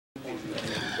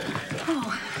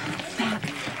Oh, Mac,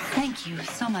 thank you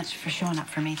so much for showing up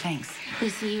for me. Thanks.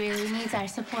 Lucy really needs our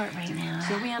support right now.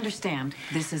 So we understand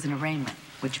this is an arraignment,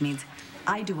 which means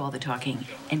I do all the talking,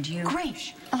 and you...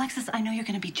 Great! Alexis, I know you're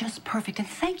going to be just perfect, and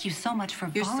thank you so much for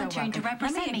volunteering to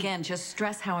represent me. Let me again just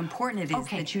stress how important it is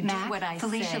that you Mac, do what I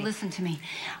Felicia, say. listen to me.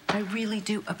 I really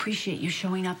do appreciate you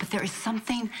showing up, but there is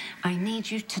something I need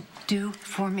you to do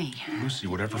for me. Lucy,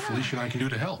 whatever Felicia and I can do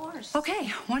to help.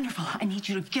 Okay, wonderful. I need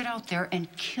you to get out there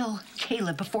and kill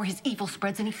Caleb before his evil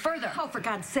spreads any further. Oh, for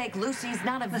God's sake, Lucy's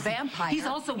not a vampire. He's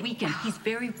also weakened. He's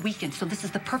very weakened, so this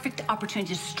is the perfect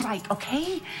opportunity to strike,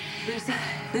 okay?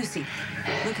 Lucy,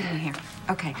 look at me here.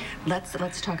 Okay,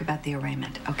 let's talk about the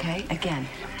arraignment, okay? Again,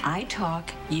 I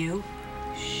talk, you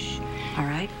shh, all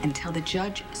right? Until the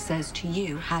judge says to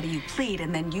you, how do you plead?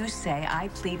 And then you say, I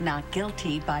plead not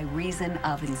guilty by reason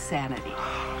of insanity.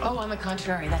 Oh, on the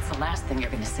contrary, that's the last thing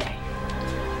you're going to say.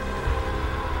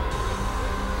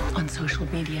 On social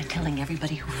media, telling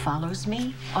everybody who follows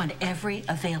me on every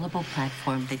available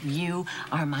platform that you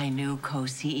are my new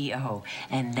co-CEO.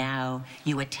 And now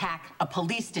you attack a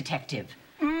police detective.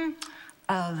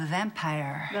 A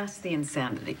vampire. That's the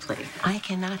insanity plea. I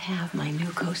cannot have my new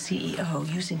co-CEO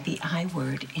using the I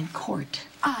word in court.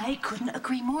 I couldn't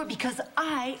agree more because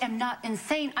I am not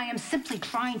insane. I am simply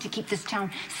trying to keep this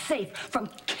town safe from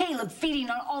Caleb feeding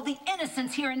on all the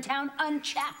innocents here in town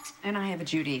unchecked. And I have a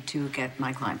duty to get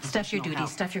my client Stuff your duty, help.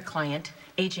 stuff your client.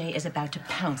 AJ is about to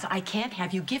pounce. I can't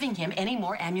have you giving him any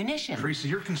more ammunition. Tracy,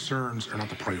 your concerns are not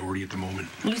the priority at the moment.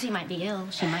 Lucy might be ill.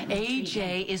 She might need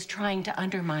AJ is trying to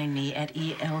undermine me at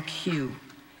ELQ.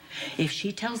 If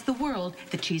she tells the world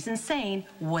that she's insane,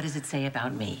 what does it say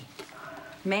about me?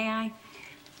 May I?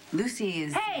 Lucy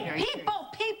is Hey,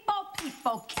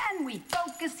 people, can we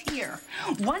focus here?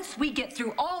 Once we get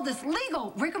through all this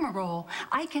legal rigmarole,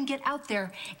 I can get out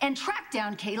there and track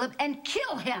down Caleb and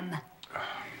kill him.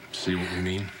 See what we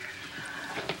mean?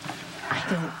 I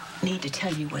don't need to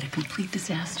tell you what a complete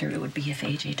disaster it would be if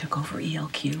AJ took over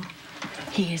ELQ.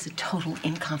 He is a total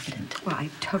incompetent. Well, I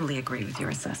totally agree with your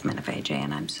assessment of AJ,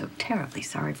 and I'm so terribly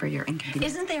sorry for your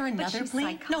inconvenience. Isn't there another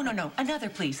plea? No, another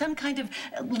plea. Some kind of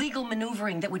legal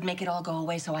maneuvering that would make it all go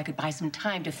away so I could buy some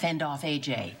time to fend off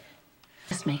AJ.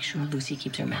 Just make sure Lucy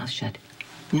keeps her mouth shut.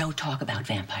 No talk about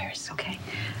vampires. Okay.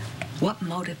 What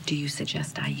motive do you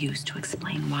suggest I use to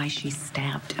explain why she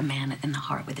stabbed a man in the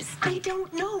heart with a stick? I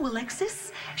don't know,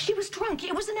 Alexis. She was drunk.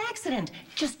 It was an accident.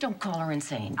 Just don't call her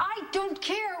insane. I don't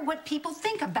care what people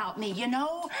think about me, you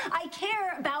know? I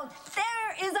care about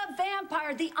there is a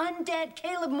vampire, the undead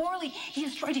Caleb Morley. He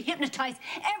has tried to hypnotize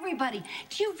everybody.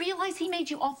 Do you realize he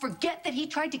made you all forget that he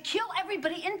tried to kill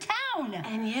everybody in town?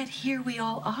 And yet here we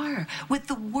all are, with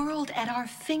the world at our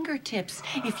fingertips.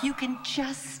 If you can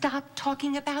just stop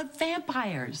talking about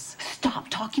vampires. Stop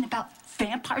talking about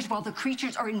vampires while the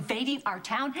creatures are invading our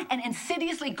town and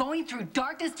insidiously going through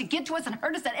darkness to get to us and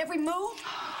hurt us at every move?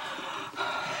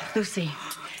 Lucy,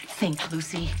 think,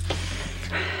 Lucy.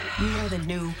 You are the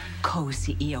new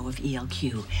co-CEO of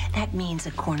ELQ. That means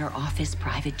a corner office,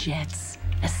 private jets,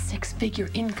 a six-figure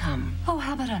income. Oh,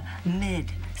 how about a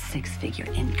mid-six-figure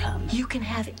income? You can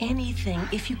have anything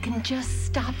if you can just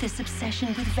stop this obsession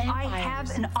with vampires. I have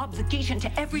an obligation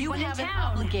to everyone in town. You have an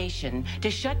obligation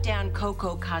to shut down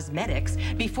Coco Cosmetics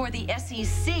before the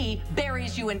SEC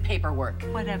buries you in paperwork.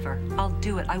 Whatever. I'll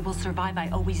do it. I will survive. I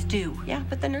always do. Yeah,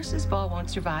 but the nurses' ball won't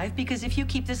survive because if you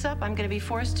keep this up, I'm going to be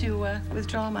forced to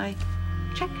withdraw my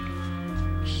check.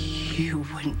 You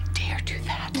wouldn't dare do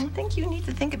that. I think you need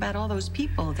to think about all those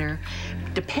people. They're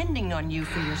depending on you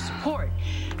for your support.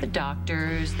 The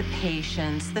doctors, the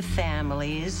patients, the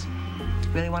families.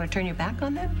 Really want to turn your back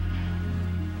on them?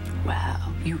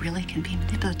 Wow, you really can be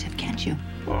manipulative, can't you?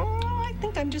 I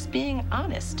think I'm just being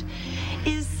honest.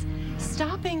 Is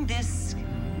stopping this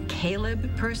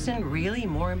Caleb person really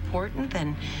more important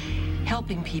than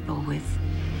helping people with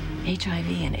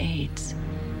HIV and AIDS?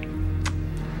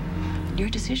 Your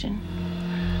decision.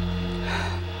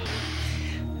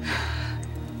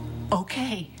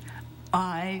 Okay,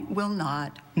 I will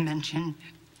not mention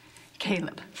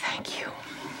Caleb. Thank you.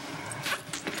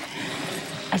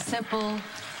 A simple,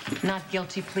 not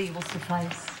guilty plea will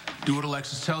suffice. Do what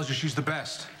Alexis tells you. She's the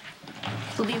best.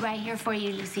 We'll be right here for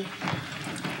you, Lucy.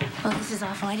 Well, this is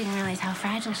awful. I didn't realize how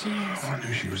fragile she is. I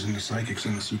knew she was into psychics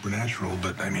and the supernatural,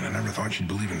 but I mean, I never thought she'd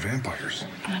believe in vampires.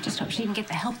 I just hope she can get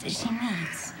the help that she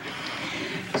needs.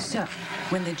 So,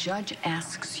 when the judge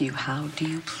asks you how do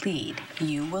you plead,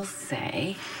 you will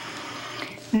say,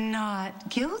 Not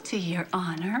guilty, Your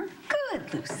Honor.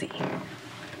 good, Lucy.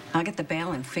 I'll get the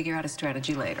bail and figure out a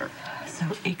strategy later. So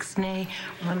Ixnay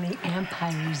on the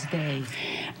Empire's Day.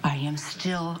 I am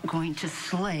still going to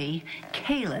slay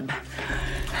Caleb.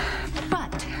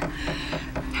 But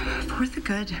for the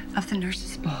good of the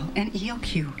nurses' ball and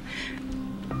ELQ,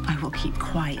 I will keep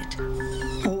quiet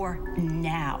for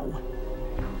now.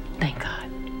 Thank God.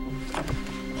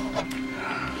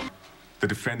 The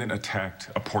defendant attacked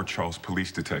a Port Charles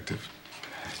police detective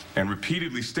and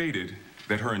repeatedly stated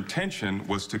that her intention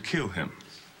was to kill him.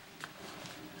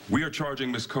 We are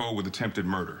charging Ms. Cole with attempted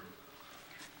murder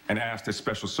and ask that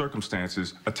special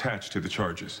circumstances attached to the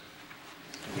charges.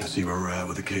 Let's see where we're at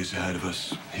with the case ahead of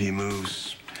us. He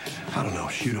moves. I don't know,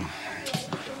 shoot him.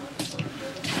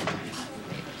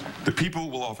 The people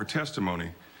will offer testimony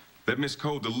that Ms.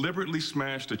 Cole deliberately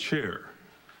smashed a chair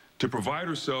to provide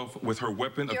herself with her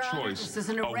weapon of Your Honor, choice, this is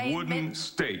an a arraignment. wooden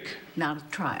stake. Not a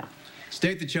trial.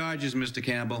 State the charges, Mr.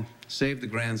 Campbell. Save the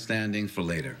grandstanding for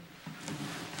later.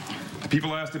 The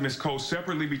people ask that Ms. Cole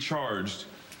separately be charged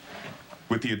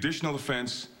with the additional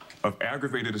offense of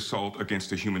aggravated assault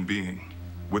against a human being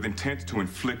with intent to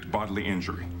inflict bodily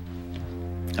injury.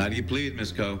 How do you plead,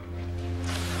 Miss Coe?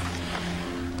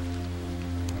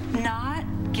 Not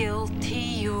guilty,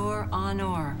 Your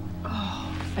Honor.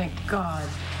 Oh, thank God.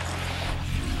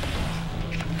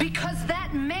 Because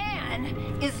that man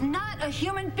is not a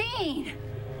human being.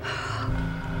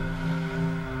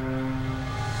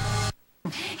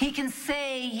 He can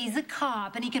say he's a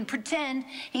cop and he can pretend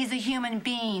he's a human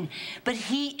being, but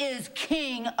he is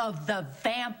king of the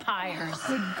vampires.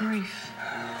 Good grief.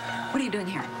 What are you doing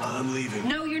here? I'm leaving.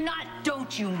 No, you're not.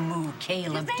 Don't you move,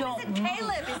 Caleb. His name Don't isn't move.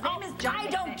 Caleb. His name is I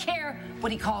don't care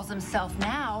what he calls himself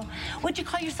now. What'd you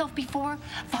call yourself before?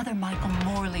 Father Michael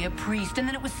Morley, a priest, and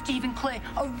then it was Stephen Clay,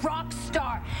 a rock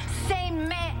star. Same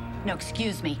man. No,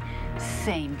 excuse me.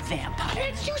 Same vampire.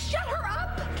 Can't you shut her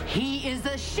up? He is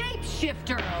a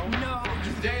shapeshifter. No,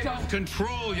 you don't.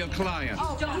 Control your client.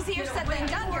 Oh, easier said than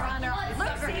done, Your Honor.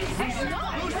 Lucy!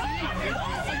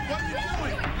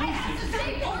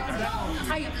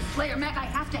 I am the Slayer, Mac. I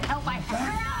have to help. I I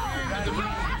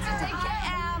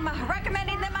am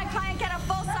recommending that my client get a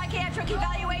full psychiatric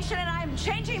evaluation, and I'm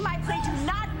changing my plea to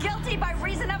not guilty by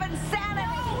reason of insanity.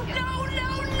 No,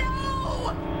 no,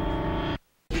 no!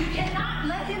 You cannot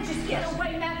let him just get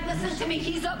away, Mac. Listen to me.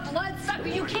 He's a bloodsucker.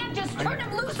 You can't just turn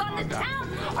him loose on the town.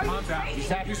 Are you crazy? Is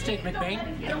that your statement, Don't Bane? let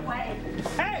him get away.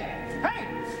 Hey!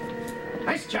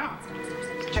 Nice job.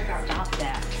 Check out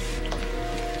that.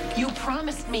 You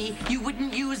promised me you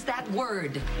wouldn't use that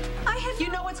word. I had You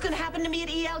know what's going to happen to me at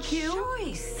ELQ?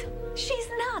 choice. She's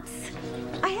nuts.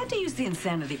 I had to use the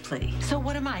insanity plea. So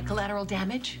what am I, collateral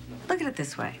damage? Look at it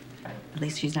this way. At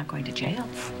least she's not going to jail.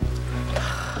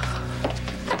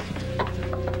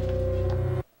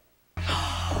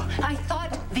 I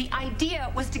thought the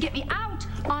idea was to get me out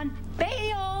on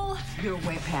bail. You're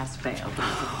way past bail.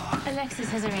 Alexis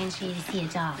has arranged for you to see a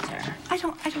doctor. I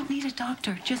don't need a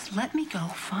doctor. Just let me go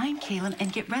find Caleb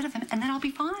and get rid of him, and then I'll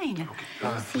be fine.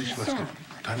 Please, let's go.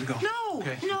 Time to go. No,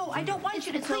 no, I don't want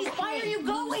you to. Please, why are you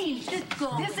going?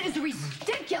 This is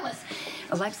ridiculous.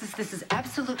 Alexis, this is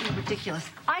absolutely ridiculous.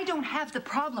 I don't have the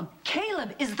problem.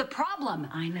 Caleb is the problem.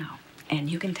 I know. And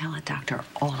you can tell a doctor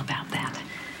all about that.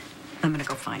 I'm gonna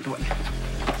go find one.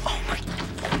 Oh my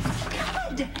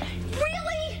God!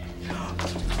 Really?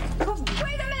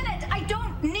 Wait a minute! I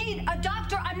don't need a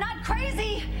doctor. I'm not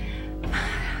crazy.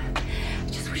 I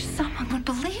just wish someone would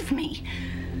believe me.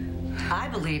 I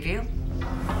believe you.